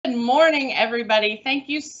morning, everybody. Thank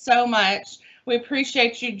you so much. We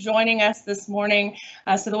appreciate you joining us this morning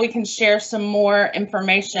so that we can share some more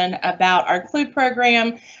information about our CLUE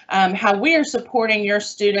program, how we are supporting your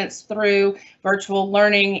students through virtual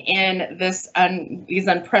learning in these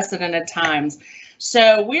unprecedented times.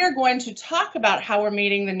 So we are going to talk about how we're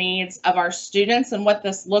meeting the needs of our students and what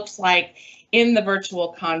this looks like in the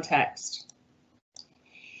virtual context.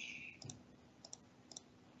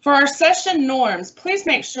 For our session norms, please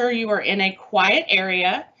make sure you are in a quiet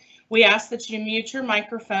area. We ask that you mute your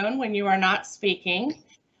microphone when you are not speaking.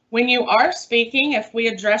 When you are speaking, if we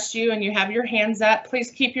address you and you have your hands up, please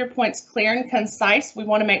keep your points clear and concise. We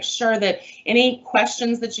want to make sure that any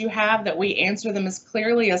questions that you have, that we answer them as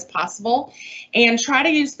clearly as possible. And try to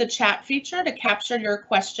use the chat feature to capture your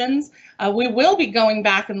questions. We will be going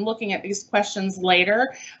back and looking at these questions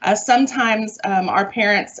later. Sometimes our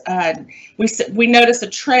parents, we notice a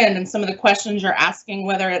trend in some of the questions you're asking,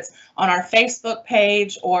 whether it's on our Facebook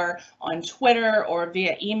page or on Twitter or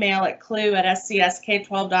via email at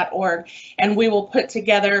clue@scsk12.org, and we will put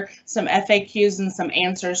together some FAQs and some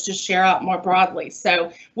answers to share out more broadly.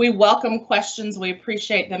 So we welcome questions. We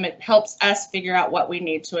appreciate them. It helps us figure out what we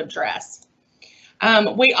need to address.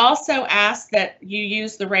 We also ask that you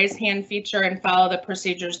use the raise hand feature and follow the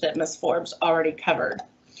procedures that Ms. Forbes already covered.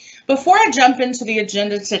 Before I jump into the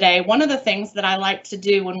agenda today, one of the things that I like to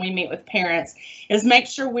do when we meet with parents is make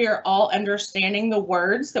sure we are all understanding the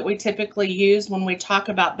words that we typically use when we talk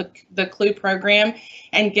about the CLUE program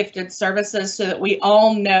and gifted services so that we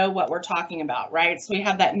all know what we're talking about, right? So we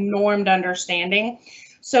have that normed understanding.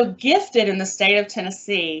 So gifted in the state of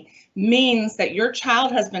Tennessee means that your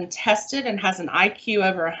child has been tested and has an IQ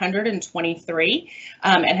over 123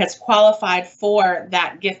 and has qualified for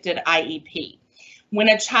that gifted IEP. When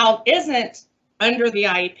a child isn't under the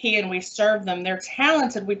IEP and we serve them, they're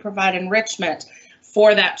talented, we provide enrichment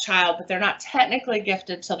for that child, but they're not technically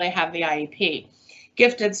gifted till they have the IEP.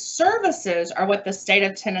 Gifted services are what the state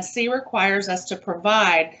of Tennessee requires us to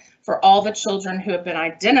provide for all the children who have been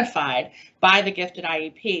identified by the gifted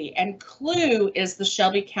IEP. And CLUE is the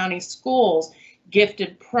Shelby County Schools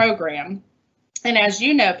gifted program. And as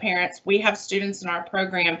you know, parents, we have students in our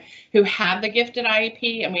program who have the gifted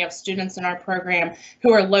IEP, and we have students in our program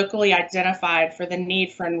who are locally identified for the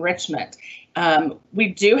need for enrichment. We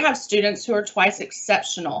do have students who are twice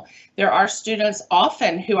exceptional. There are students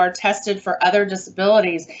often who are tested for other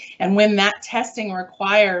disabilities, and when that testing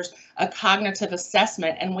requires a cognitive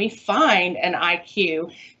assessment and we find an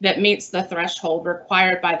IQ that meets the threshold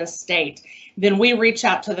required by the state, then we reach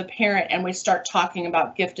out to the parent and we start talking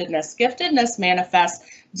about giftedness. Giftedness manifests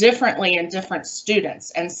differently in different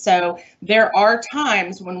students, and so there are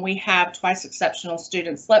times when we have twice exceptional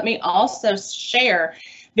students. Let me also share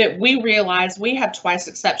that we realize we have twice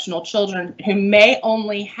exceptional children who may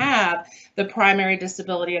only have the primary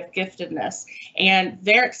disability of giftedness, and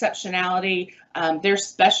their exceptionality, their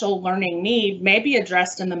special learning need may be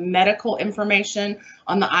addressed in the medical information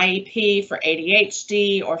on the IEP for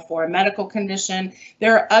ADHD or for a medical condition.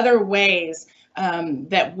 There are other ways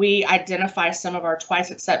that we identify some of our twice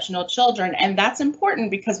exceptional children, and that's important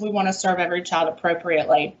because we want to serve every child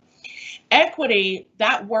appropriately. Equity,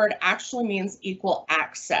 that word actually means equal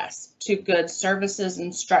access to goods, services,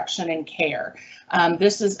 instruction, and care.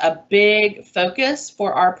 This is a big focus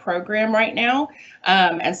for our program right now,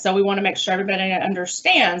 and so we want to make sure everybody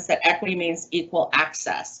understands that equity means equal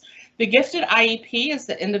access. The gifted IEP is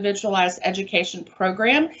the individualized education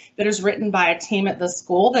program that is written by a team at the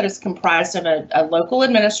school that is comprised of a local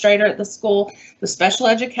administrator at the school, the special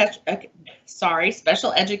education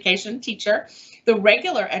teacher, the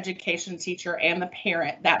regular education teacher, and the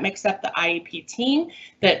parent. That makes up the IEP team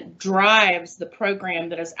that drives the program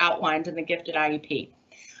that is outlined in the gifted IEP.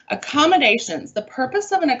 Accommodations. The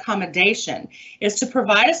purpose of an accommodation is to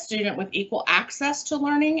provide a student with equal access to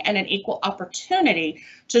learning and an equal opportunity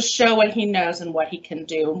to show what he knows and what he can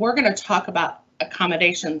do. And we're going to talk about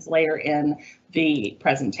accommodations later in the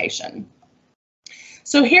presentation.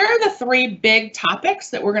 So here are the three big topics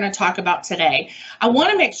that we're going to talk about today. I want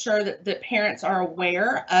to make sure that parents are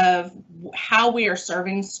aware of how we are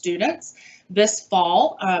serving students this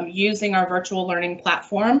fall using our virtual learning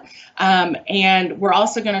platform. And we're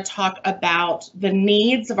also going to talk about the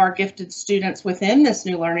needs of our gifted students within this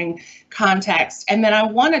new learning context. And then I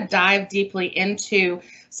want to dive deeply into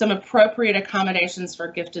some appropriate accommodations for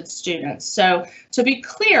gifted students. So to be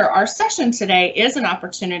clear, our session today is an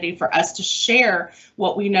opportunity for us to share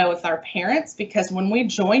what we know with our parents, because when we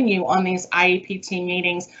join you on these IEP team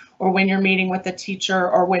meetings or when you're meeting with a teacher,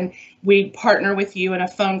 or when we partner with you in a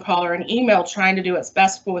phone call or an email trying to do what's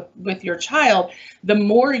best with your child, the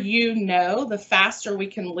more you know, the faster we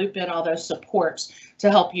can loop in all those supports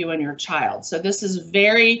to help you and your child. So this is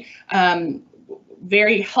very,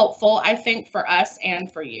 very helpful, I think, for us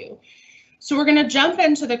and for you. So we're going to jump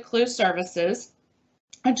into the CLUE services.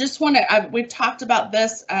 I just want to, we've talked about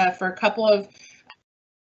this for a couple of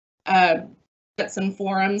and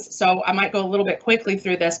forums, so I might go a little bit quickly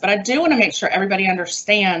through this, but I do want to make sure everybody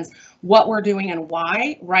understands what we're doing and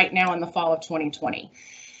why right now in the fall of 2020.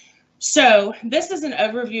 So this is an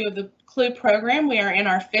overview of the CLUE program. We are in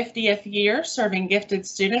our 50th year serving gifted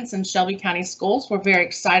students in Shelby County schools. We're very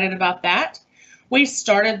excited about that. We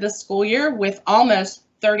started the school year with almost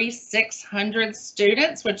 3,600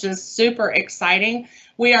 students, which is super exciting.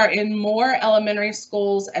 We are in more elementary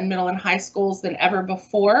schools and middle and high schools than ever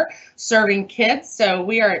before serving kids. So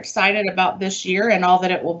we are excited about this year and all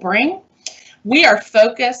that it will bring. We are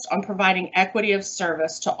focused on providing equity of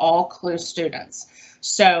service to all CLUE students.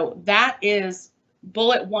 So that is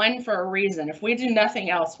bullet one for a reason. If we do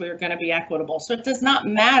nothing else, we are going to be equitable. So it does not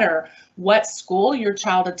matter what school your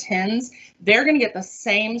child attends, they're going to get the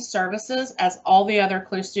same services as all the other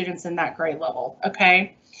CLUE students in that grade level,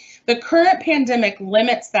 okay? The current pandemic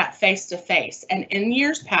limits that face-to-face, and in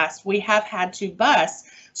years past, we have had to bus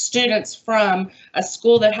students from a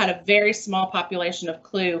school that had a very small population of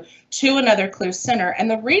CLUE to another CLUE center. And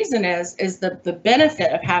the reason is the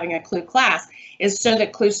benefit of having a CLUE class is so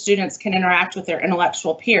that CLUE students can interact with their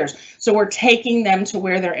intellectual peers. So we're taking them to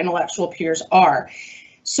where their intellectual peers are.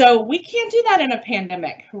 So we can't do that in a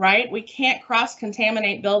pandemic, right? We can't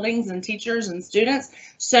cross-contaminate buildings and teachers and students.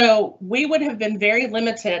 So we would have been very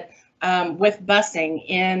limited with busing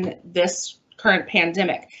in this current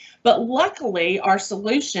pandemic. But luckily, our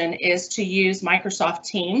solution is to use Microsoft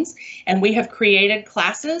Teams, and we have created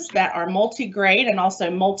classes that are multi-grade and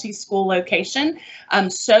also multi-school location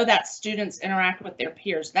so that students interact with their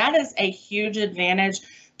peers. That is a huge advantage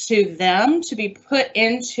to them, to be put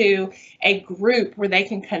into a group where they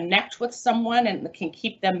can connect with someone and can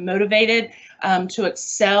keep them motivated to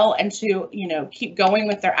excel and to, you know, keep going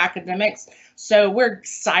with their academics. So we're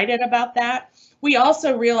excited about that. We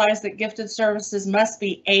also realize that gifted services must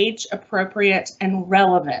be age appropriate and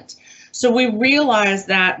relevant. So we realize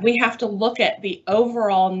that we have to look at the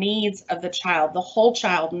overall needs of the child, the whole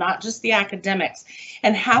child, not just the academics.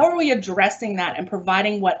 And how are we addressing that and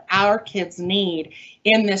providing what our kids need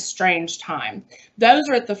in this strange time? Those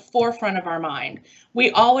are at the forefront of our mind. We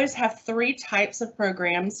always have three types of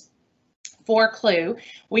programs for CLUE.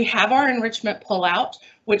 We have our enrichment pullout,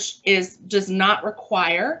 which does not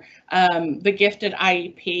require the gifted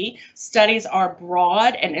IEP. Studies are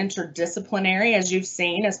broad and interdisciplinary, as you've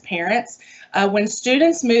seen as parents. When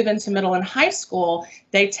students move into middle and high school,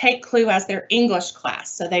 they take CLUE as their English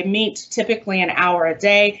class. So they meet typically an hour a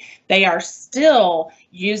day. They are still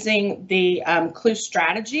using the CLUE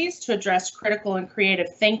strategies to address critical and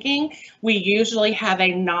creative thinking. We usually have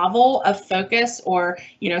a novel of focus or,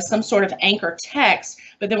 you know, some sort of anchor text,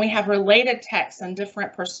 but then we have related texts and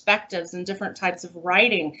different perspectives and different types of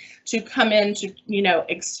writing to come in to, you know,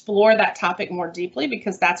 explore that topic more deeply,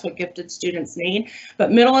 because that's what gifted students need.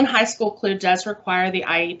 But middle and high school CLUE does require the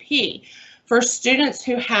IEP. For students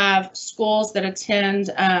who have schools that attend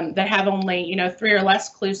that have only, you know, 3 or less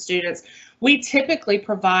CLUE students, we typically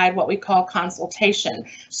provide what we call consultation.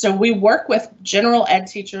 So we work with general ed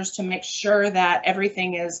teachers to make sure that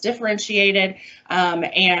everything is differentiated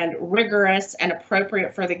and rigorous and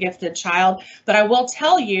appropriate for the gifted child. But I will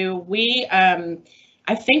tell you,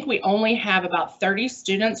 I think we only have about 30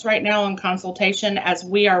 students right now on consultation, as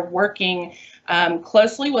we are working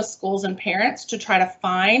closely with schools and parents to try to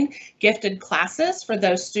find gifted classes for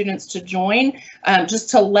those students to join, just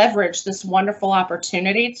to leverage this wonderful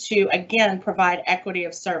opportunity to, again, provide equity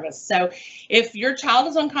of service. So if your child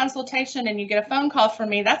is on consultation and you get a phone call from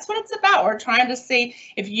me, that's what it's about. We're trying to see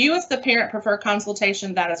if you as the parent prefer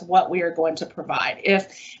consultation, that is what we are going to provide.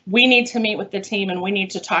 If we need to meet with the team and we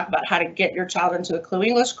need to talk about how to get your child into a CLUE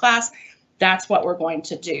English class, that's what we're going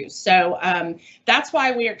to do. So that's why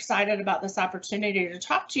we're excited about this opportunity to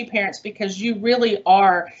talk to you parents, because you really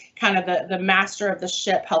are kind of the master of the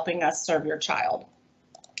ship helping us serve your child.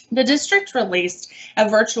 The district released a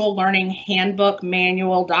virtual learning handbook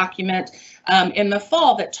manual document in the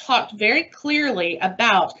fall that talked very clearly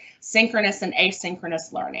about synchronous and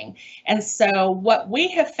asynchronous learning. And so what we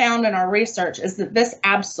have found in our research is that this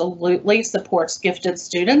absolutely supports gifted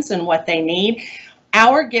students and what they need.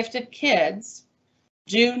 Our gifted kids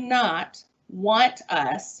do not want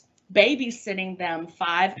us babysitting them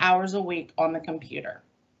 5 hours a week on the computer.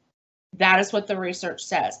 That is what the research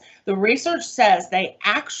says. The research says they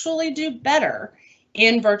actually do better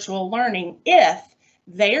in virtual learning if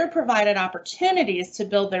they are provided opportunities to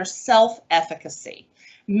build their self-efficacy.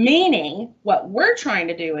 Meaning, what we're trying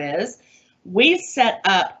to do is we set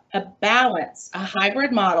up a balance, a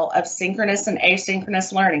hybrid model of synchronous and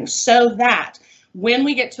asynchronous learning so that when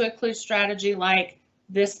we get to a clue strategy like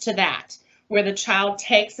this to that, where the child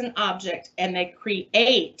takes an object and they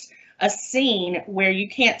create a scene where you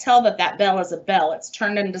can't tell that that bell is a bell, it's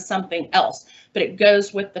turned into something else, but it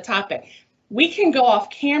goes with the topic. We can go off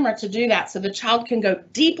camera to do that so the child can go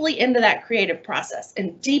deeply into that creative process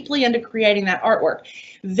and deeply into creating that artwork.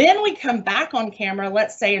 Then we come back on camera,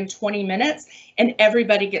 let's say in 20 minutes, and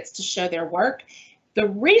everybody gets to show their work. The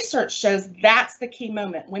research shows that's the key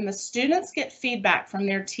moment. When the students get feedback from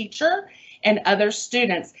their teacher and other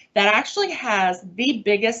students, that actually has the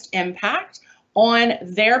biggest impact on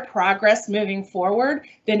their progress moving forward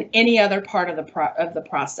than any other part of the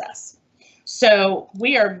process. So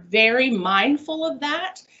we are very mindful of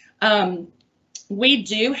that. We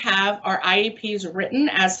do have our IEPs written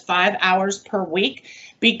as 5 hours per week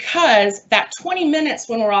because that 20 minutes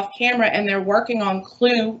when we're off camera and they're working on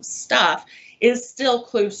clue stuff is still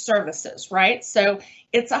clue services, right? So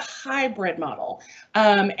it's a hybrid model.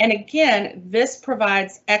 And again, this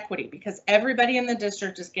provides equity because everybody in the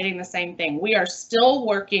district is getting the same thing. We are still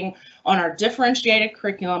working on our differentiated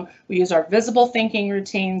curriculum. We use our visible thinking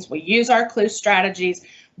routines. We use our clue strategies.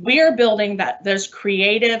 We are building those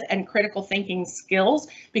creative and critical thinking skills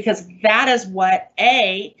because that is what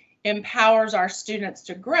A, empowers our students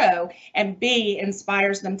to grow, and B,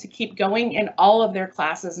 inspires them to keep going in all of their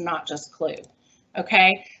classes, not just clue.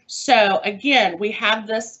 Okay, so again, we have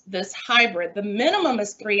this hybrid. The minimum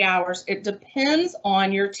is 3 hours. It depends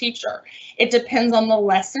on your teacher. It depends on the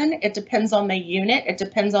lesson. It depends on the unit. It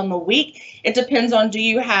depends on the week. It depends on, do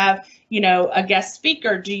you have, a guest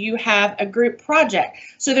speaker? Do you have a group project?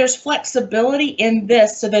 So there's flexibility in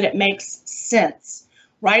this so that it makes sense,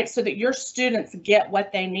 right? So that your students get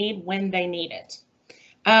what they need when they need it.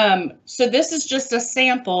 So this is just a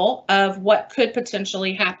sample of what could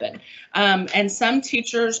potentially happen. And some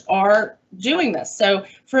teachers are doing this. So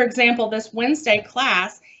for example, this Wednesday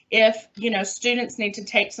class, if, students need to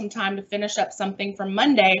take some time to finish up something from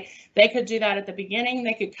Monday, they could do that at the beginning.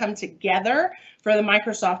 They could come together for the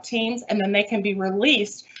Microsoft Teams, and then they can be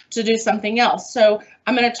released to do something else. So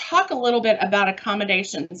I'm going to talk a little bit about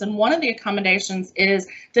accommodations. And one of the accommodations is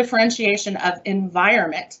differentiation of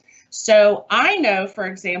environment. So I know, for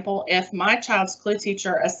example, if my child's clue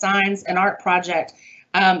teacher assigns an art project,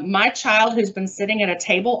 my child who's been sitting at a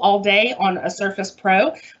table all day on a Surface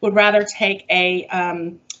Pro would rather take a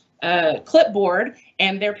clipboard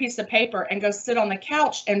and their piece of paper and go sit on the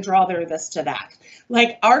couch and draw their this to that.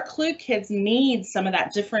 Like, our clue kids need some of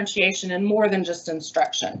that differentiation and more than just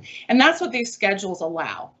instruction. And that's what these schedules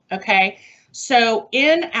allow, okay? So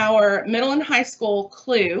in our middle and high school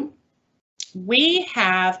clue, we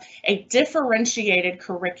have a differentiated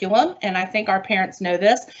curriculum, and I think our parents know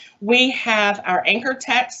this. We have our anchor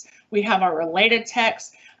text, we have our related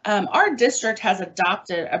text. Our district has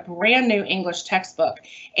adopted a brand new English textbook,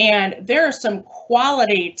 and there are some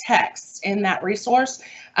quality texts in that resource.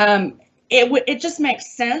 It just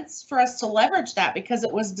makes sense for us to leverage that because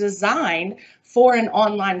it was designed for an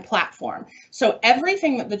online platform. So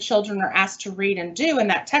everything that the children are asked to read and do in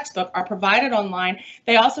that textbook are provided online.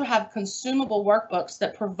 They also have consumable workbooks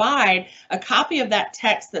that provide a copy of that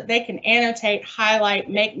text that they can annotate, highlight,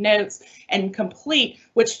 make notes, and complete,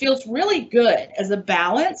 which feels really good as a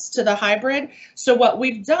balance to the hybrid. So what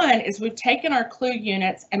we've done is we've taken our clue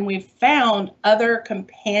units and we've found other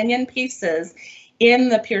companion pieces in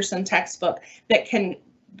the Pearson textbook that can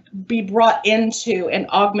be brought into and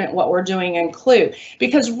augment what we're doing in clue,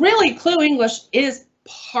 because really clue English is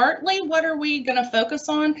partly what are we going to focus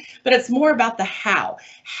on, but it's more about the how.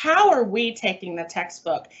 How are we taking the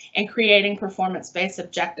textbook and creating performance-based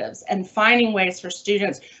objectives and finding ways for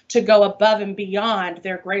students to go above and beyond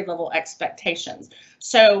their grade level expectations?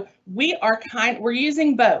 So we're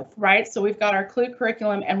using both, right? So we've got our clue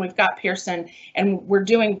curriculum and we've got Pearson, and we're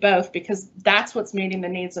doing both because that's what's meeting the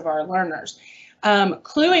needs of our learners.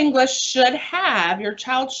 Clue English your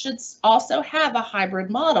child should also have a hybrid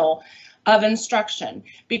model of instruction,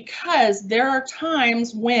 because there are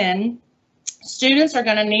times when students are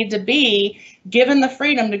going to need to be given the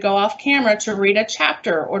freedom to go off camera to read a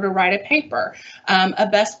chapter or to write a paper. A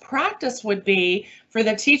best practice would be for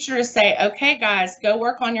the teacher to say, okay, guys, go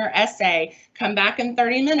work on your essay, come back in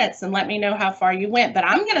 30 minutes and let me know how far you went, but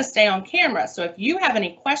I'm going to stay on camera. So if you have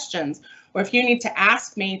any questions, or if you need to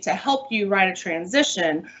ask me to help you write a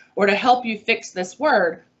transition or to help you fix this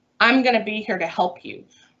word, I'm going to be here to help you,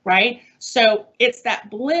 right? So it's that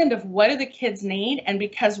blend of what do the kids need, and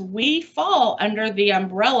because we fall under the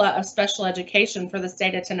umbrella of special education for the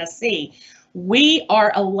state of Tennessee, we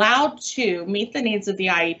are allowed to meet the needs of the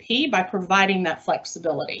IEP by providing that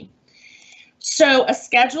flexibility. So a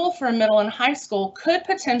schedule for middle and high school could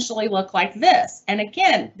potentially look like this. And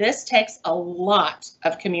again, this takes a lot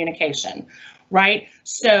of communication, right?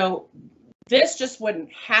 So this just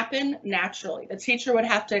wouldn't happen naturally. The teacher would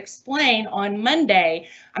have to explain on Monday,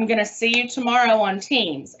 I'm going to see you tomorrow on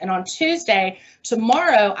Teams. And on Tuesday,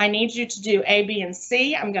 tomorrow, I need you to do A, B, and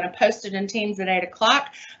C. I'm going to post it in Teams at 8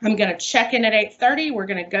 o'clock. I'm going to check in at 8:30. We're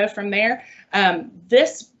going to go from there.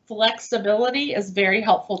 This flexibility is very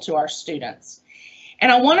helpful to our students.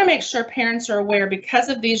 And I want to make sure parents are aware, because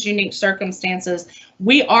of these unique circumstances,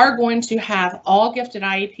 we are going to have all gifted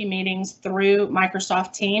IEP meetings through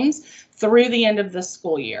Microsoft Teams through the end of the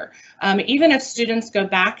school year. Even if students go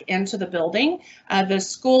back into the building, the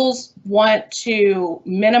schools want to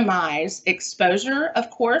minimize exposure, of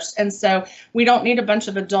course, and so we don't need a bunch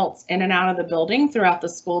of adults in and out of the building throughout the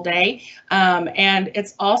school day. And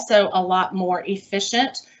it's also a lot more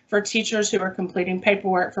efficient for teachers who are completing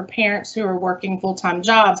paperwork, for parents who are working full-time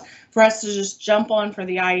jobs, for us to just jump on for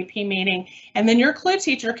the IEP meeting. And then your CLUE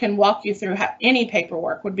teacher can walk you through how any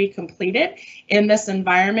paperwork would be completed in this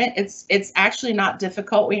environment. It's actually not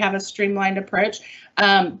difficult. We have a streamlined approach.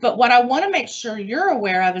 But what I want to make sure you're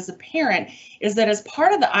aware of as a parent is that as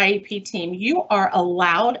part of the IEP team, you are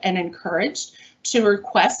allowed and encouraged to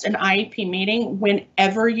request an IEP meeting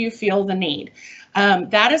whenever you feel the need.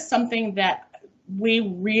 That is something that we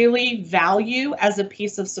really value as a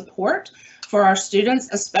piece of support for our students,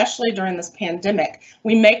 especially during this pandemic.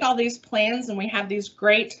 We make all these plans and we have these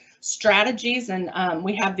great strategies, and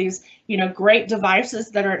we have these, great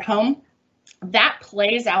devices that are at home. That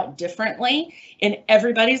plays out differently in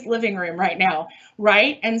everybody's living room right now,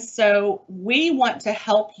 right? And so we want to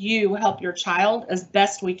help you help your child as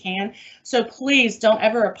best we can. So please don't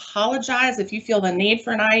ever apologize if you feel the need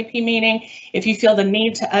for an IEP meeting, if you feel the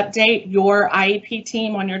need to update your IEP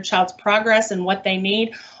team on your child's progress and what they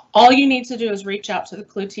need. All you need to do is reach out to the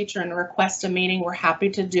CLUE teacher and request a meeting. We're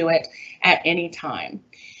happy to do it at any time.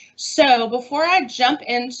 So before I jump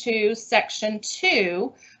into section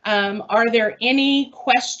 2, are there any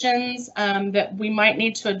questions that we might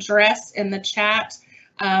need to address in the chat,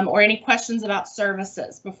 or any questions about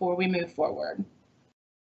services before we move forward?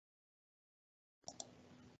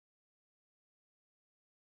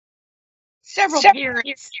 Several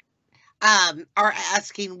parents are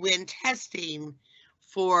asking when testing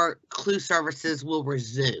for CLUE services will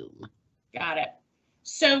resume. Got it.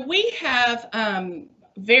 So we have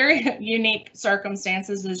very unique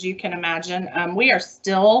circumstances, as you can imagine. We are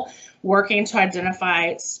still working to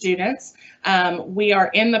identify students. We are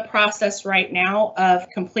in the process right now of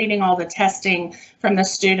completing all the testing from the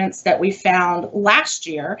students that we found last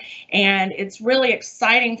year, and it's really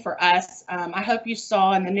exciting for us. I hope you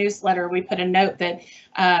saw in the newsletter we put a note that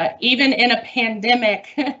even in a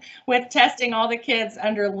pandemic, with testing all the kids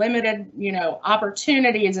under limited,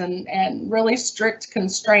 opportunities and really strict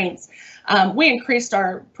constraints, we increased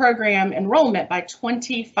our program enrollment by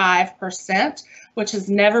 25%, which has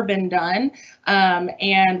never been done.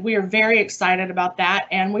 And we are very excited about that,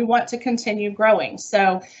 and we want to continue growing.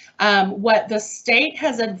 So what the state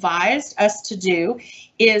has advised us to do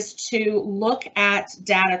is to look at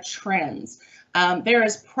data trends. There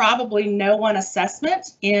is probably no one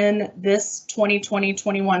assessment in this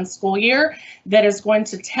 2020-21 school year that is going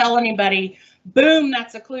to tell anybody, boom,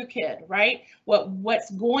 that's a CLUE kid, right?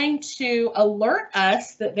 What's going to alert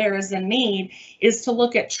us that there is a need is to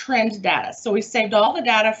look at trend data. So we saved all the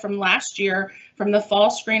data from last year, from the fall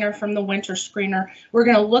screener, from the winter screener. We're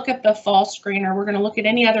going to look at the fall screener. We're going to look at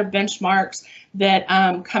any other benchmarks that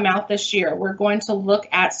come out this year. We're going to look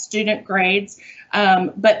at student grades,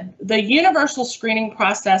 but the universal screening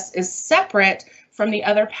process is separate from the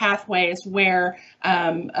other pathways where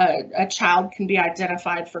a child can be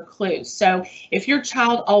identified for CLUE. So if your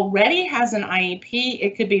child already has an IEP,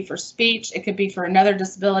 it could be for speech, it could be for another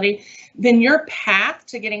disability, then your path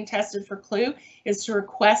to getting tested for CLUE is to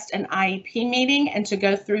request an IEP meeting and to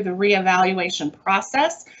go through the reevaluation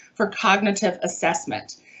process for cognitive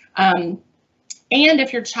assessment. And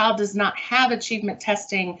if your child does not have achievement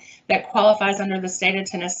testing that qualifies under the state of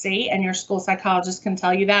Tennessee, and your school psychologist can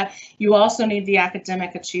tell you that, you also need the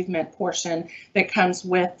academic achievement portion that comes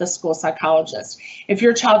with the school psychologist. If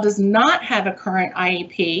your child does not have a current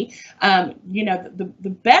IEP, the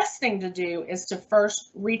best thing to do is to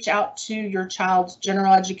first reach out to your child's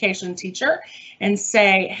general education teacher and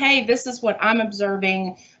say, hey, this is what I'm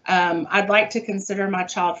observing. I'd like to consider my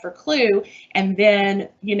child for CLUE. And then,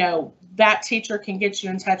 that teacher can get you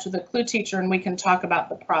in touch with a CLUE teacher and we can talk about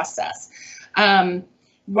the process.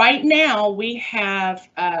 Right now, we have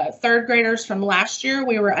third graders from last year.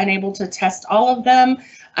 We were unable to test all of them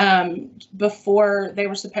before they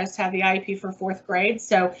were supposed to have the IEP for fourth grade.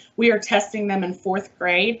 So we are testing them in fourth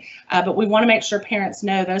grade, but we want to make sure parents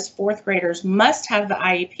know those fourth graders must have the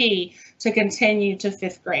IEP to continue to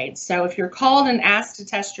fifth grade. So if you're called and asked to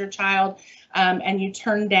test your child and you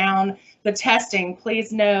turn down the testing,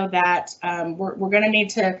 please know that we're going to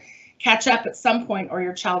need to catch up at some point, or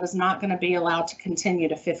your child is not going to be allowed to continue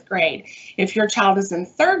to fifth grade. If your child is in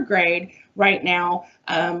third grade right now,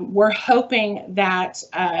 we're hoping that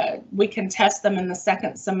we can test them in the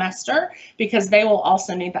second semester, because they will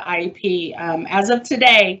also need the IEP. As of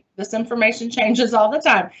today, this information changes all the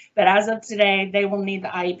time, but as of today, they will need the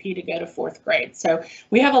IEP to go to fourth grade. So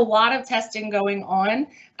we have a lot of testing going on.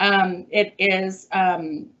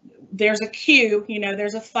 There's a queue,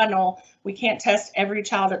 there's a funnel. We can't test every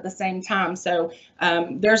child at the same time. So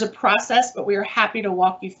there's a process, but we are happy to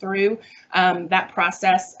walk you through that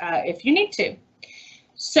process if you need to.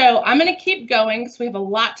 So I'm going to keep going because we have a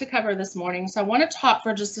lot to cover this morning. So I want to talk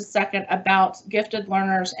for just a second about gifted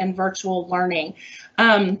learners and virtual learning.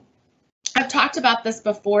 I've talked about this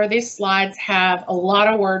before. These slides have a lot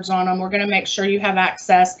of words on them. We're going to make sure you have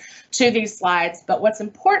access to these slides. But what's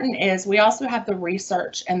important is we also have the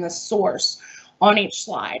research and the source on each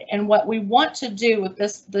slide. And what we want to do with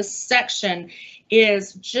this section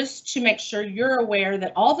is just to make sure you're aware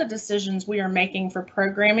that all the decisions we are making for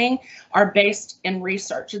programming are based in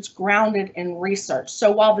research. It's grounded in research.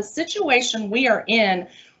 So while the situation we are in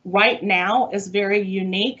right now is very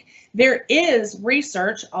unique, there is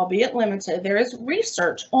research, albeit limited, there is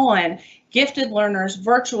research on gifted learners,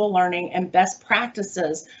 virtual learning, and best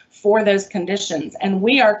practices for those conditions. And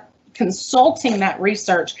we are consulting that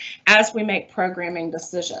research as we make programming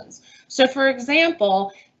decisions. So for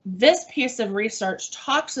example, this piece of research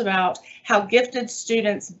talks about how gifted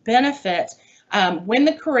students benefit when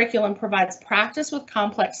the curriculum provides practice with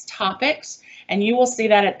complex topics, and you will see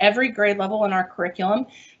that at every grade level in our curriculum.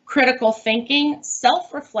 Critical thinking,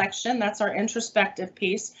 self-reflection, that's our introspective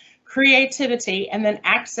piece, creativity, and then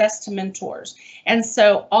access to mentors. And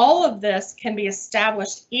so all of this can be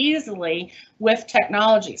established easily with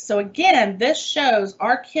technology. So again, this shows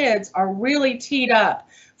our kids are really teed up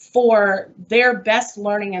for their best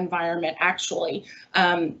learning environment actually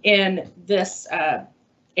in this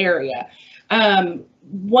area.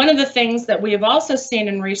 One of the things that we have also seen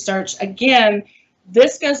in research, again,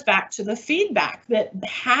 this goes back to the feedback, that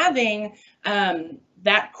having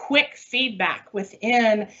that quick feedback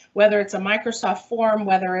within, whether it's a Microsoft form,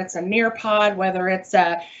 whether it's a Nearpod, whether it's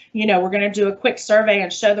a, we're going to do a quick survey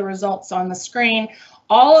and show the results on the screen,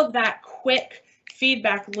 all of that quick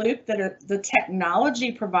feedback loop that the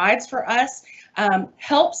technology provides for us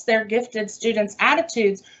helps their gifted students'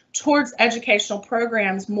 attitudes towards educational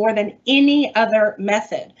programs more than any other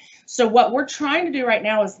method. So what we're trying to do right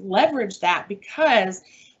now is leverage that, because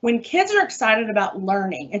when kids are excited about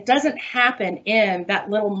learning, it doesn't happen in that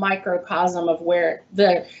little microcosm of where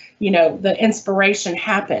the inspiration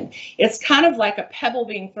happened. It's kind of like a pebble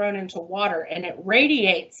being thrown into water, and it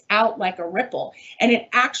radiates out like a ripple, and it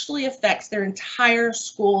actually affects their entire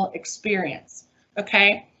school experience,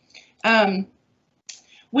 okay?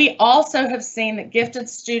 We also have seen that gifted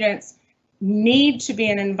students need to be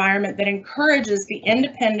in an environment that encourages the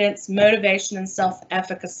independence, motivation, and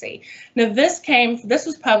self-efficacy. Now, this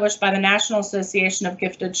was published by the National Association of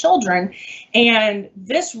Gifted Children, and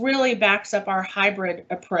this really backs up our hybrid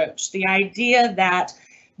approach. The idea that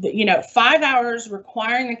 5 hours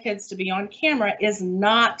requiring the kids to be on camera is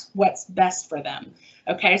not what's best for them.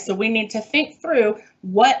 Okay, so we need to think through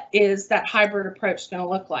what is that hybrid approach going to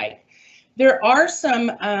look like. There are some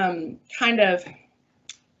kind of,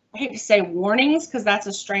 I hate to say warnings because that's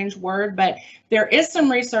a strange word, but there is some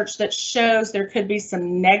research that shows there could be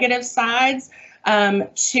some negative sides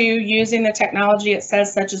to using the technology. It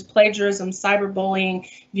says such as plagiarism, cyberbullying,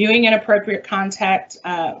 viewing inappropriate content,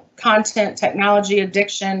 technology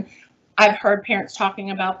addiction. I've heard parents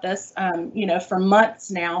talking about this, for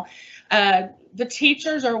months now. The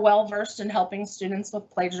teachers are well versed in helping students with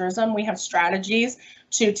plagiarism. We have strategies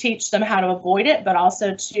to teach them how to avoid it, but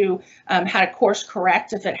also to how to course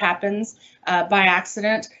correct if it happens by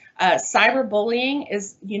accident. Cyberbullying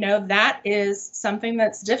is, that is something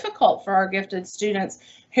that's difficult for our gifted students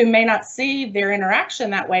who may not see their interaction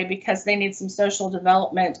that way because they need some social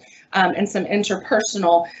development and some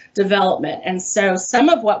interpersonal development. And so some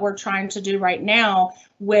of what we're trying to do right now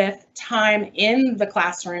with time in the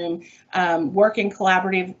classroom, working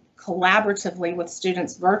collaboratively with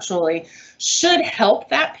students virtually, should help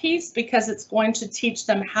that piece, because it's going to teach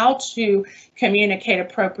them how to communicate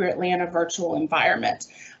appropriately in a virtual environment.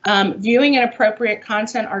 Viewing inappropriate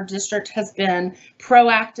content, our district has been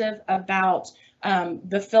proactive about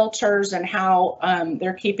the filters and how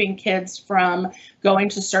they're keeping kids from going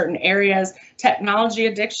to certain areas. Technology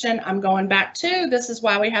addiction, I'm going back to, this is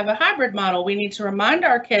why we have a hybrid model. We need to remind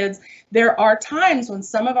our kids there are times when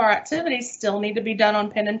some of our activities still need to be done on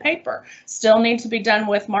pen and paper, still need to be done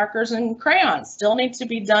with markers and crayons, still need to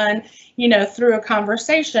be done, through a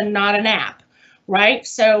conversation, not an app, right?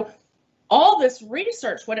 So all this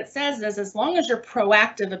research, what it says is, as long as you're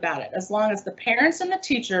proactive about it, as long as the parents and the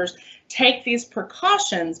teachers take these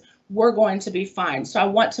precautions, we're going to be fine. So I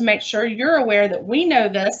want to make sure you're aware that we know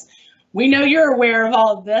this, we know you're aware of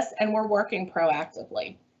all of this, and we're working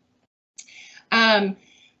proactively.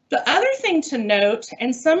 The other thing to note,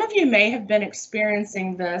 and some of you may have been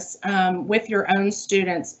experiencing this with your own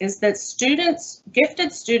students, is that students,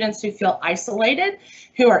 gifted students who feel isolated,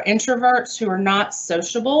 who are introverts, who are not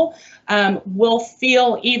sociable, will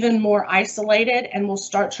feel even more isolated and will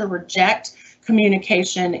start to reject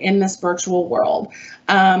communication in this virtual world.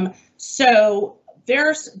 So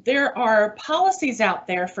there are policies out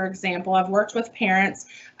there. For example, I've worked with parents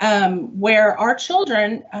where our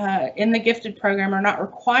children in the gifted program are not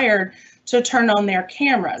required to turn on their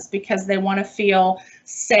cameras because they want to feel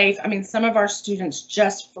safe. I mean, some of our students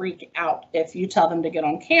just freak out if you tell them to get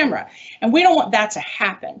on camera, and we don't want that to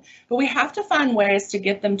happen, but we have to find ways to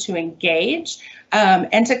get them to engage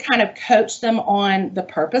and to kind of coach them on the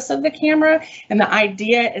purpose of the camera. And the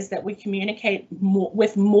idea is that we communicate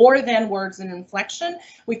with more than words and inflection.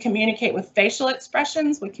 We communicate with facial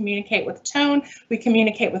expressions, we communicate with tone, we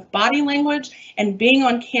communicate with body language, and being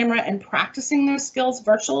on camera and practicing those skills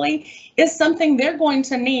virtually is something they're going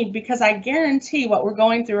to need, because I guarantee what we're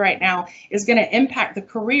going through right now is going to impact the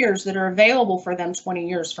careers that are available for them 20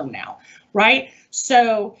 years from now, right?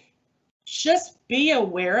 So just be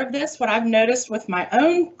aware of this. What I've noticed with my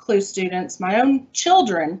own CLUE students, my own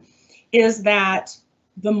children, is that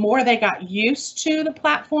the more they got used to the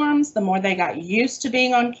platforms, the more they got used to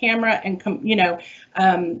being on camera and,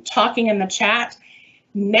 talking in the chat.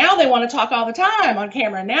 Now they want to talk all the time on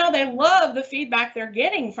camera. Now they love the feedback they're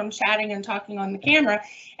getting from chatting and talking on the camera.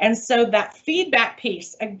 And so that feedback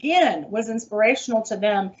piece, again, was inspirational to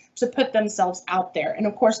them to put themselves out there. And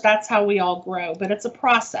of course, that's how we all grow, but it's a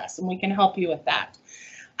process and we can help you with that.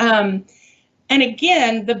 And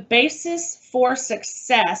again, the basis for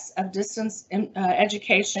success of distance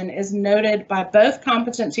education is noted by both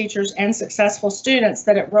competent teachers and successful students,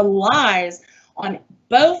 that it relies on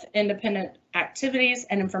both independent activities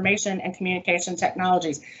and information and communication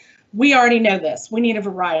technologies. We already know this. We need a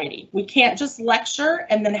variety. We can't just lecture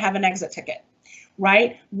and then have an exit ticket,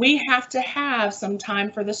 right? We have to have some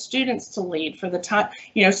time for the students to lead, for the time,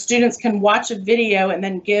 students can watch a video and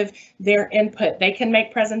then give their input. They can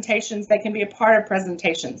make presentations. They can be a part of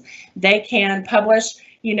presentations. They can publish,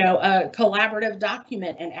 a collaborative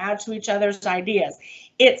document and add to each other's ideas.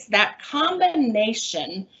 It's that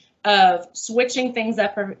combination of switching things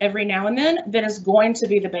up every now and then that is going to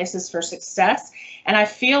be the basis for success. And I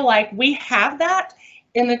feel like we have that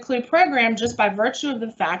in the CLUE program just by virtue of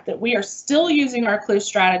the fact that we are still using our CLUE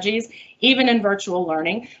strategies, even in virtual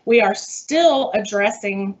learning. We are still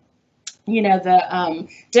addressing, the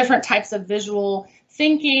different types of visual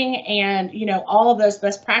thinking and, all of those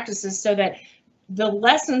best practices, so that the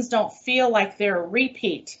lessons don't feel like they're a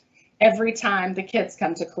repeat every time the kids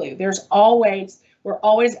come to CLUE. We're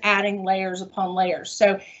always adding layers upon layers.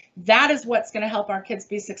 So that is what's going to help our kids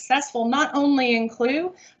be successful, not only in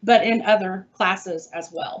CLUE, but in other classes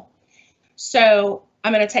as well. So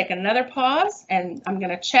I'm going to take another pause and I'm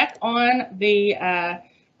going to check on the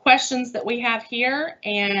questions that we have here.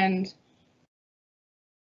 And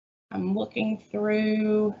I'm looking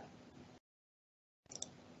through.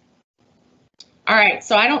 All right,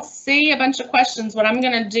 so I don't see a bunch of questions. What I'm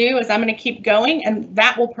going to do is I'm going to keep going, and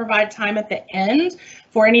that will provide time at the end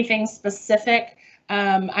for anything specific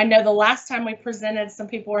I know the last time we presented, some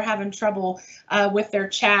people were having trouble with their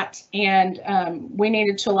chat, and we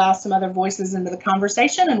needed to allow some other voices into the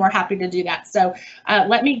conversation, and we're happy to do that. So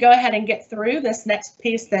let me go ahead and get through this next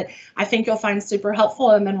piece that I think you'll find super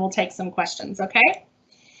helpful, and then we'll take some questions, okay?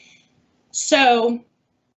 So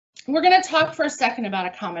we're going to talk for a second about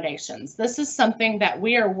accommodations. This is something that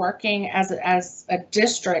we are working as a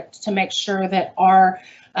district to make sure that our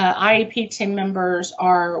IEP team members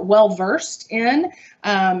are well versed in,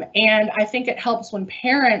 and I think it helps when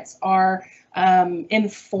parents are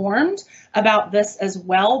informed about this as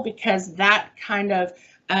well, because that kind of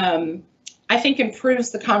I think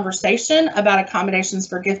improves the conversation about accommodations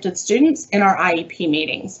for gifted students in our IEP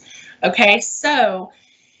meetings. Okay, so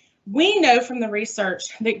we know from the research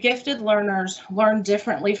that gifted learners learn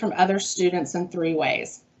differently from other students in 3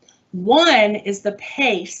 ways. 1 is the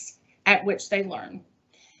pace at which they learn.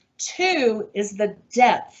 2 is the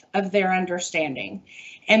depth of their understanding.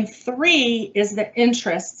 And 3 is the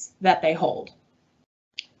interests that they hold.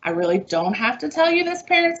 I really don't have to tell you this,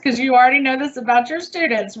 parents, because you already know this about your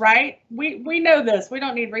students, right? We know this. We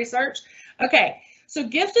don't need research. Okay. So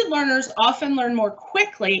gifted learners often learn more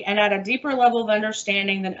quickly and at a deeper level of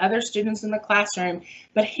understanding than other students in the classroom.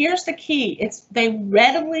 But here's the key. They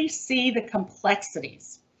readily see the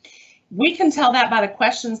complexities. We can tell that by the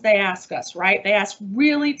questions they ask us, right? They ask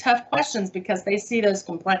really tough questions because they see those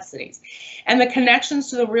complexities and the connections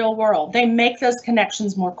to the real world. They make those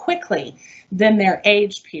connections more quickly than their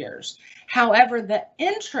age peers. However, the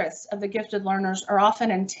interests of the gifted learners are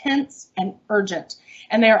often intense and urgent,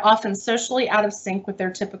 and they are often socially out of sync with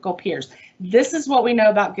their typical peers. This is what we know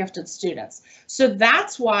about gifted students. So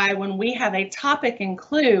that's why when we have a topic in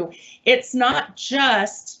Clue, it's not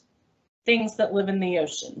just things that live in the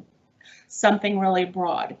ocean, something really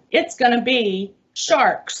broad. It's going to be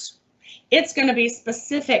sharks. It's going to be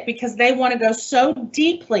specific because they want to go so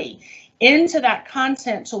deeply into that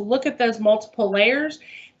content to look at those multiple layers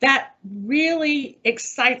that really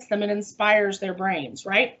excites them and inspires their brains,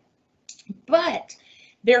 right? But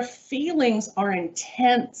their feelings are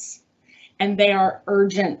intense and they are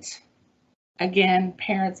urgent. Again,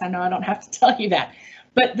 parents, I know I don't have to tell you that,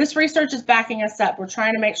 but this research is backing us up. We're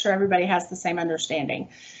trying to make sure everybody has the same understanding.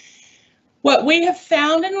 What we have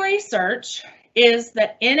found in research is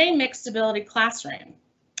that in a mixed ability classroom,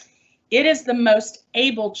 it is the most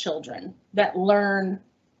able children that learn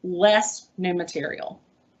less new material.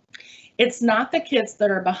 It's not the kids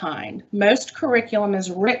that are behind. Most curriculum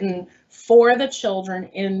is written for the children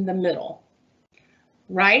in the middle,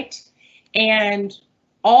 right? And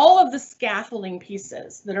all of the scaffolding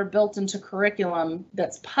pieces that are built into curriculum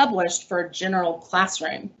that's published for a general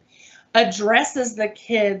classroom addresses the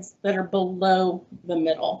kids that are below the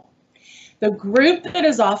middle. The group that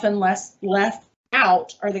is often left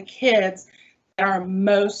out are the kids that are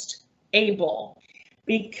most able,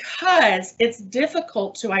 because it's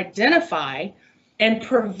difficult to identify and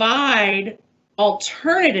provide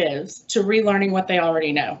alternatives to relearning what they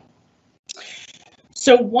already know.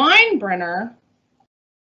 So Weinbrenner,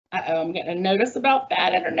 I'm getting a notice about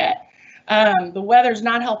that, internet. The weather's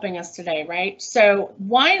not helping us today, right? So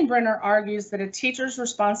Weinbrenner argues that a teacher's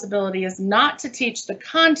responsibility is not to teach the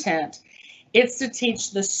content, it's to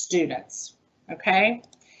teach the students, okay?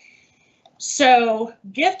 So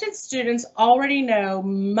gifted students already know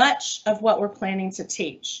much of what we're planning to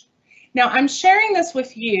teach. Now, I'm sharing this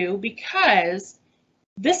with you because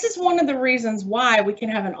this is one of the reasons why we can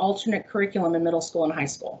have an alternate curriculum in middle school and high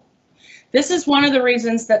school. This is one of the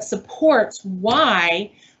reasons that supports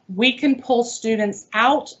why we can pull students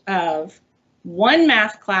out of one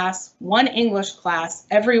math class, one English class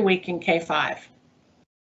every week in K-5.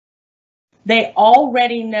 They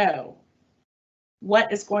already know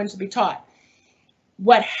what is going to be taught.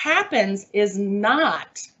 What happens is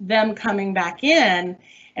not them coming back in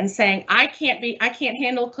and saying, I can't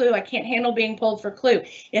handle Clue, I can't handle being pulled for Clue.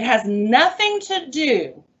 It has nothing to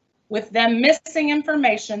do with them missing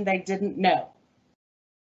information they didn't know.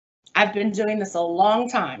 I've been doing this a long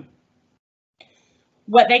time.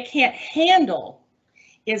 What they can't handle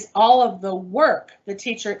is all of the work the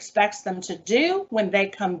teacher expects them to do when they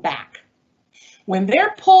come back. When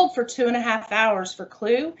they're pulled for 2.5 hours for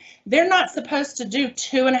Clue, they're not supposed to do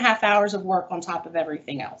 2.5 hours of work on top of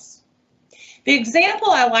everything else. The example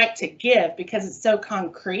I like to give, because it's so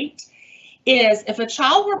concrete, is if a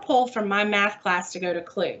child were pulled from my math class to go to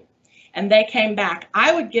Clue and they came back,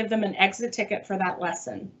 I would give them an exit ticket for that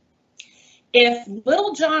lesson. If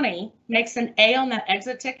little Johnny makes an A on that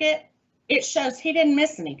exit ticket, it shows he didn't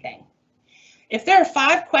miss anything. If there are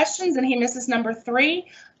 5 questions and he misses number 3,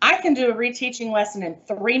 I can do a reteaching lesson in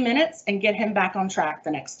 3 minutes and get him back on track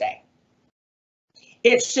the next day.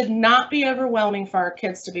 It should not be overwhelming for our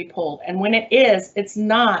kids to be pulled. And when it is, it's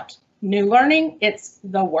not new learning, it's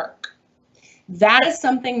the work. That is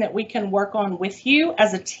something that we can work on with you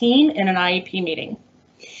as a team in an IEP meeting.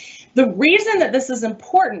 The reason that this is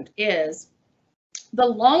important is the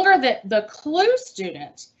longer that the clue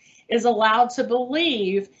student is allowed to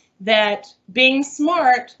believe that being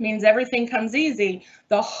smart means everything comes easy,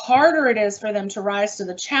 the harder it is for them to rise to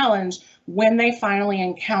the challenge when they finally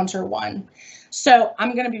encounter one. So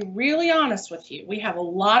I'm going to be really honest with you. We have a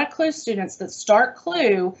lot of clue students that start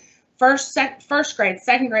clue first grade,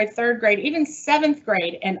 second grade, third grade, even seventh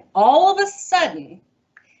grade, and all of a sudden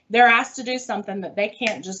they're asked to do something that they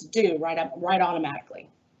can't just do right automatically.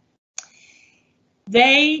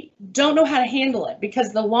 They don't know how to handle it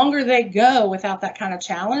because the longer they go without that kind of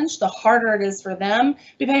challenge, the harder it is for them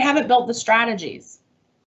because they haven't built the strategies,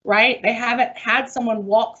 right? They haven't had someone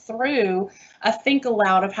walk through a think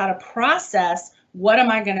aloud of how to process, what am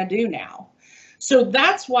I going to do now? So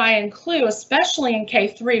that's why in CLUE, especially in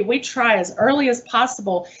K3, we try as early as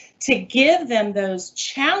possible to give them those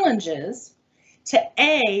challenges to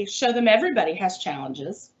A, show them everybody has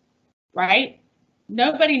challenges, right?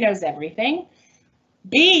 Nobody knows everything.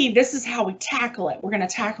 B, this is how we tackle it. We're going to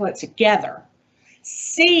tackle it together.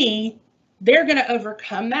 C, they're going to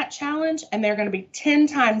overcome that challenge and they're going to be 10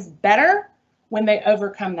 times better when they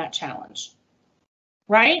overcome that challenge,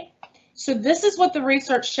 right? So this is what the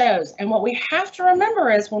research shows. And what we have to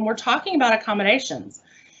remember is when we're talking about accommodations,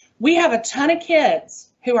 we have a ton of kids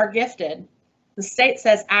who are gifted. The state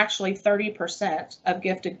says actually 30% of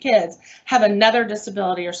gifted kids have another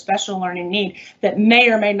disability or special learning need that may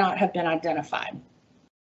or may not have been identified.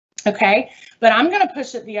 Okay, but I'm going to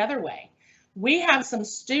push it the other way. We have some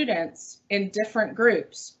students in different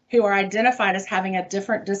groups who are identified as having a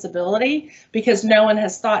different disability because no one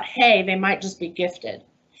has thought, hey, they might just be gifted.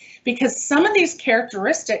 Because some of these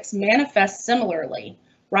characteristics manifest similarly,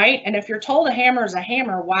 right? And if you're told a hammer is a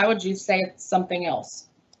hammer, why would you say it's something else?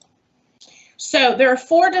 So there are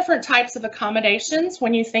 4 different types of accommodations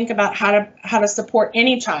when you think about how to support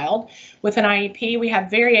any child with an IEP. We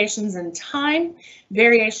have variations in time,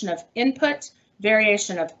 variation of input,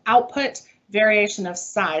 variation of output, variation of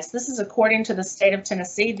size. This is according to the state of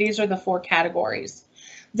Tennessee. These are the 4 categories.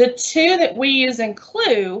 The 2 that we use in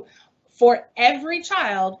CLUE for every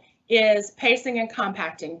child is pacing and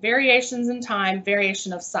compacting, variations in time,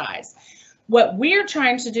 variation of size. What we're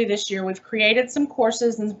trying to do this year, we've created some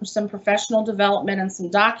courses and some professional development and some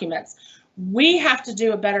documents. We have to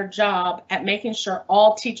do a better job at making sure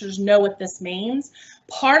all teachers know what this means.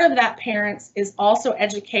 Part of that, parents, is also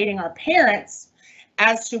educating our parents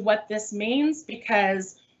as to what this means,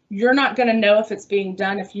 because you're not going to know if it's being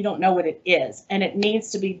done if you don't know what it is, and it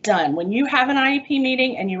needs to be done. When you have an IEP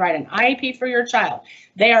meeting and you write an IEP for your child,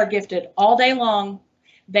 they are gifted all day long.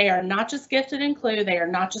 They are not just gifted in CLUE, they are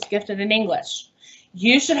not just gifted in English.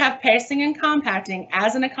 You should have pacing and compacting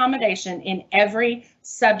as an accommodation in every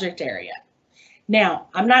subject area. Now,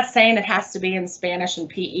 I'm not saying it has to be in Spanish and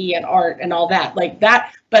PE and art and all that like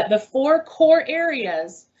that, but the 4 core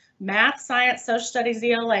areas, math, science, social studies,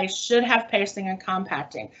 ELA, should have pacing and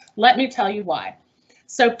compacting. Let me tell you why.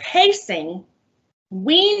 So pacing,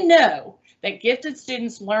 we know that gifted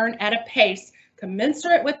students learn at a pace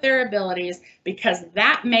commensurate with their abilities because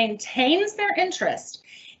that maintains their interest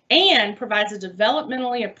and provides a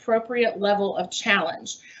developmentally appropriate level of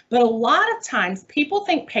challenge. But a lot of times people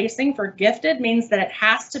think pacing for gifted means that it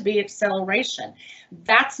has to be acceleration.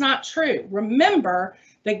 That's not true. Remember,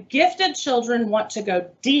 the gifted children want to go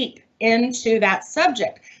deep into that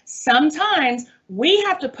subject. Sometimes we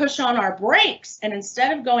have to push on our brakes, and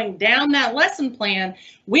instead of going down that lesson plan,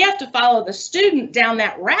 we have to follow the student down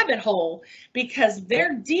that rabbit hole because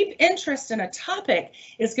their deep interest in a topic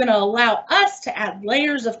is going to allow us to add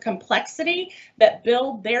layers of complexity that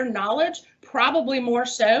build their knowledge, probably more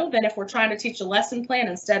so than if we're trying to teach a lesson plan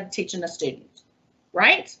instead of teaching a student,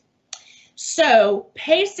 right? So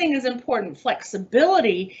pacing is important.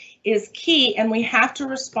 Flexibility is key, and we have to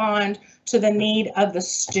respond to the need of the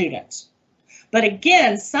student. But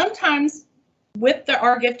again, sometimes with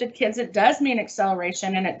our gifted kids, it does mean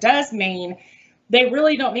acceleration, and it does mean they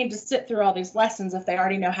really don't need to sit through all these lessons if they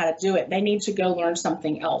already know how to do it. They need to go learn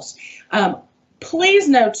something else. Please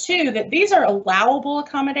know too that these are allowable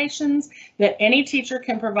accommodations that any teacher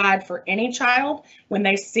can provide for any child when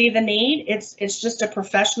they see the need. It's just a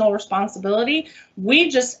professional responsibility. We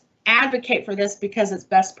just advocate for this because it's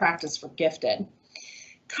best practice for gifted.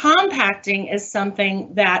 Compacting is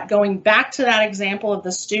something that, going back to that example of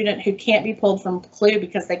the student who can't be pulled from CLUE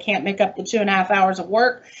because they can't make up the 2.5 hours of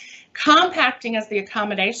work, compacting is the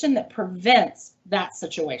accommodation that prevents that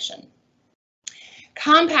situation.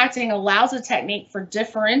 Compacting allows a technique for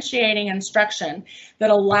differentiating instruction that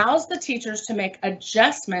allows the teachers to make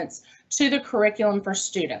adjustments to the curriculum for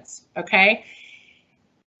students, okay?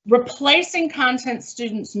 Replacing content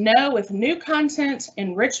students know with new content,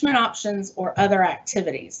 enrichment options, or other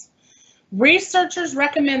activities. Researchers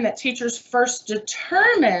recommend that teachers first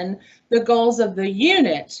determine the goals of the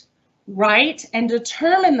unit, right, and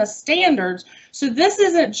determine the standards. So this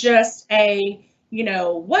isn't just a,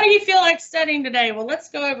 what do you feel like studying today? Well, let's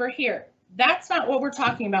go over here. That's not what we're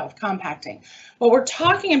talking about with compacting. What we're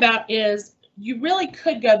talking about is you really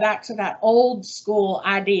could go back to that old school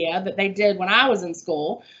idea that they did when I was in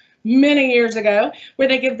school many years ago, where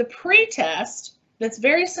they give the pre-test that's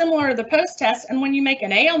very similar to the post-test, and when you make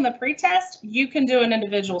an A on the pre-test, you can do an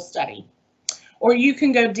individual study, or you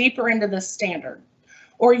can go deeper into the standard,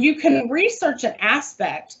 or you can research an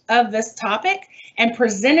aspect of this topic and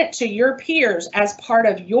present it to your peers as part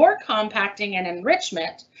of your compacting and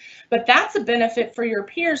enrichment. But that's a benefit for your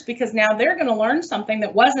peers because now they're going to learn something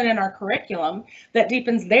that wasn't in our curriculum that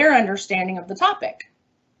deepens their understanding of the topic.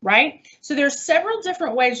 Right? So there's several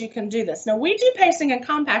different ways you can do this. Now we do pacing and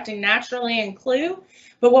compacting naturally in CLUE,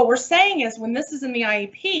 but what we're saying is when this is in the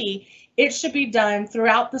IEP, it should be done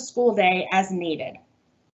throughout the school day as needed.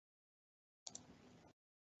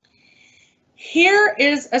 Here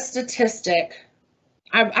is a statistic.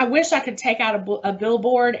 I wish I could take out a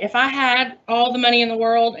billboard. If I had all the money in the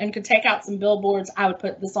world and could take out some billboards, I would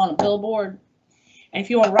put this on a billboard. And if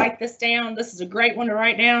you want to write this down, this is a great one to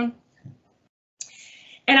write down.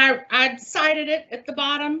 And I cited it at the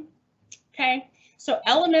bottom, okay? So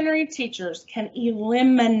elementary teachers can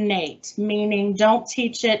eliminate, meaning don't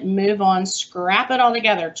teach it, move on, scrap it all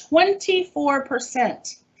together,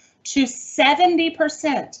 24% to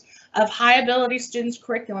 70% of high ability students'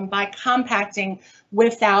 curriculum by compacting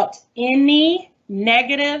without any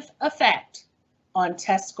negative effect on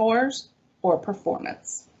test scores or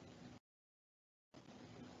performance.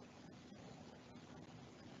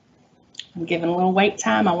 I'm giving a little wait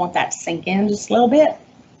time. I want that to sink in just a little bit.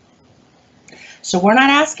 So we're not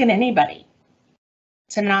asking anybody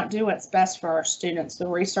to not do what's best for our students. The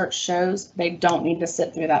research shows they don't need to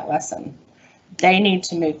sit through that lesson. They need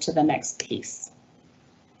to move to the next piece,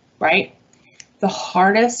 right? The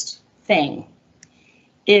hardest thing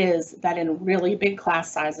is that in really big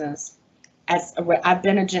class sizes, I've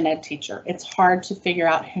been a gen ed teacher, it's hard to figure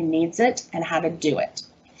out who needs it and how to do it.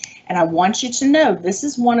 And I want you to know this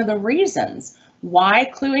is one of the reasons why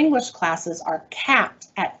CLUE English classes are capped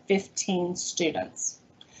at 15 students.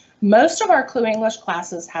 Most of our CLUE English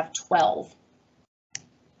classes have 12.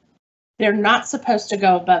 They're not supposed to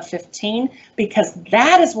go above 15 because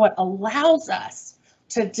that is what allows us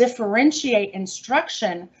to differentiate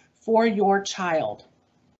instruction for your child.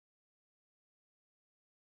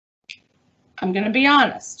 I'm going to be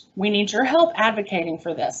honest, we need your help advocating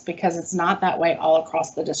for this because it's not that way all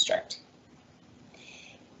across the district.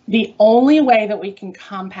 The only way that we can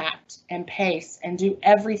compact and pace and do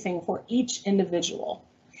everything for each individual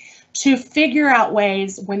to figure out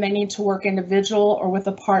ways when they need to work individual or with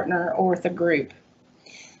a partner or with a group,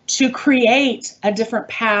 to create a different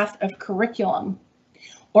path of curriculum,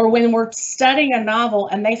 or when we're studying a novel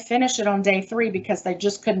and they finish it on day 3 because they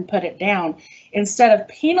just couldn't put it down, instead of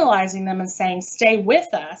penalizing them and saying, stay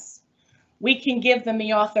with us, we can give them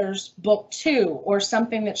the author's book 2 or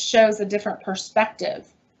something that shows a different perspective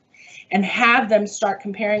and have them start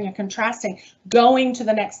comparing and contrasting, going to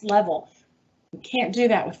the next level. We can't do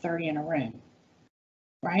that with 30 in a room,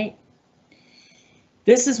 right?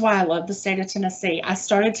 This is why I love the state of Tennessee. I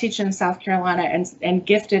started teaching in South Carolina, and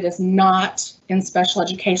gifted is not in special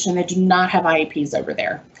education. They do not have IEPs over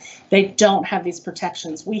there. They don't have these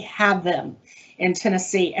protections. We have them in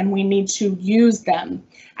Tennessee, and we need to use them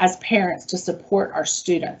as parents to support our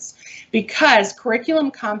students because curriculum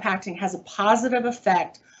compacting has a positive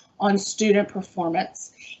effect on student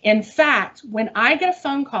performance. In fact, when I get a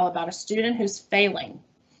phone call about a student who's failing,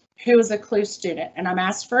 who is a CLUE student, and I'm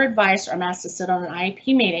asked for advice or I'm asked to sit on an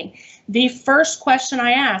IEP meeting, the first question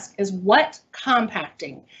I ask is what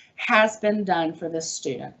compacting has been done for this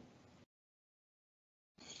student?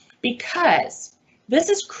 Because this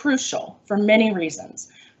is crucial for many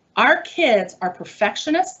reasons. Our kids are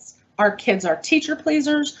perfectionists, our kids are teacher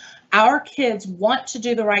pleasers, our kids want to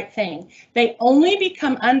do the right thing. They only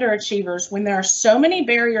become underachievers when there are so many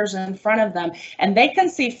barriers in front of them and they can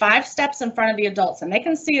see 5 steps in front of the adults and they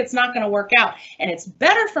can see it's not going to work out. And it's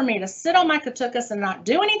better for me to sit on my katukas and not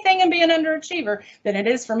do anything and be an underachiever than it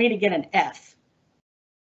is for me to get an F.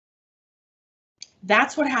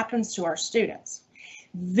 That's what happens to our students.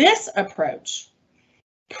 This approach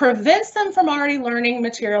prevents them from already learning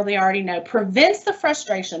material they already know, prevents the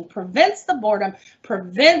frustration, prevents the boredom,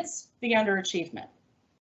 prevents the underachievement.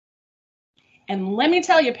 And let me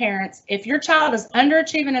tell you, parents, if your child is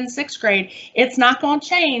underachieving in 6th grade, it's not going to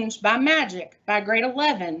change by magic by grade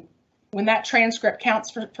 11 when that transcript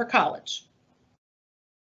counts for college.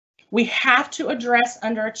 We have to address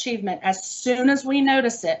underachievement as soon as we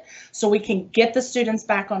notice it so we can get the students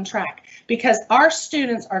back on track, because our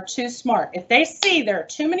students are too smart. If they see there are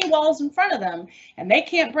too many walls in front of them and they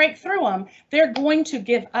can't break through them, they're going to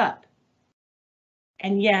give up.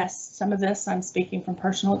 And yes, some of this I'm speaking from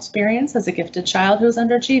personal experience as a gifted child who's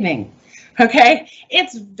underachieving. Okay,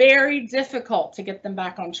 it's very difficult to get them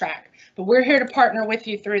back on track, but we're here to partner with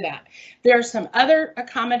you through that. There are some other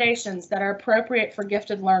accommodations that are appropriate for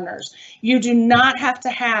gifted learners. You do not have to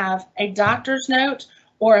have a doctor's note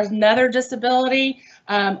or another disability.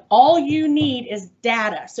 All you need is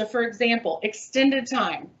data. So for example, extended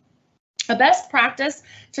time. A best practice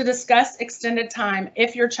to discuss extended time,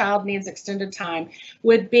 if your child needs extended time,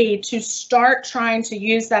 would be to start trying to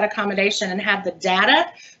use that accommodation and have the data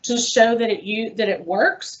to show that it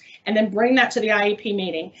works, and then bring that to the IEP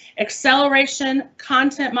meeting. Acceleration,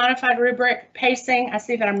 content modified rubric, pacing. I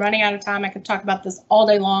see that I'm running out of time. I could talk about this all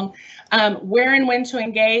day long. Where and when to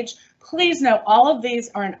engage. Please know all of these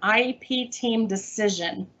are an IEP team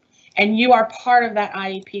decision, and you are part of that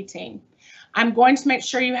IEP team. I'm going to make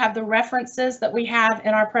sure you have the references that we have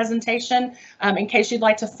in our presentation in case you'd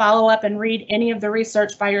like to follow up and read any of the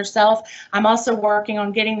research by yourself. I'm also working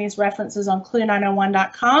on getting these references on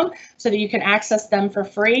clue901.com so that you can access them for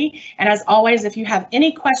free. And as always, if you have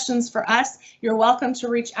any questions for us, you're welcome to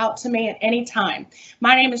reach out to me at any time.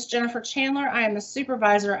 My name is Jennifer Chandler. I am the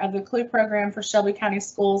supervisor of the CLUE program for Shelby County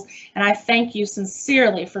Schools, and I thank you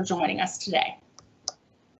sincerely for joining us today.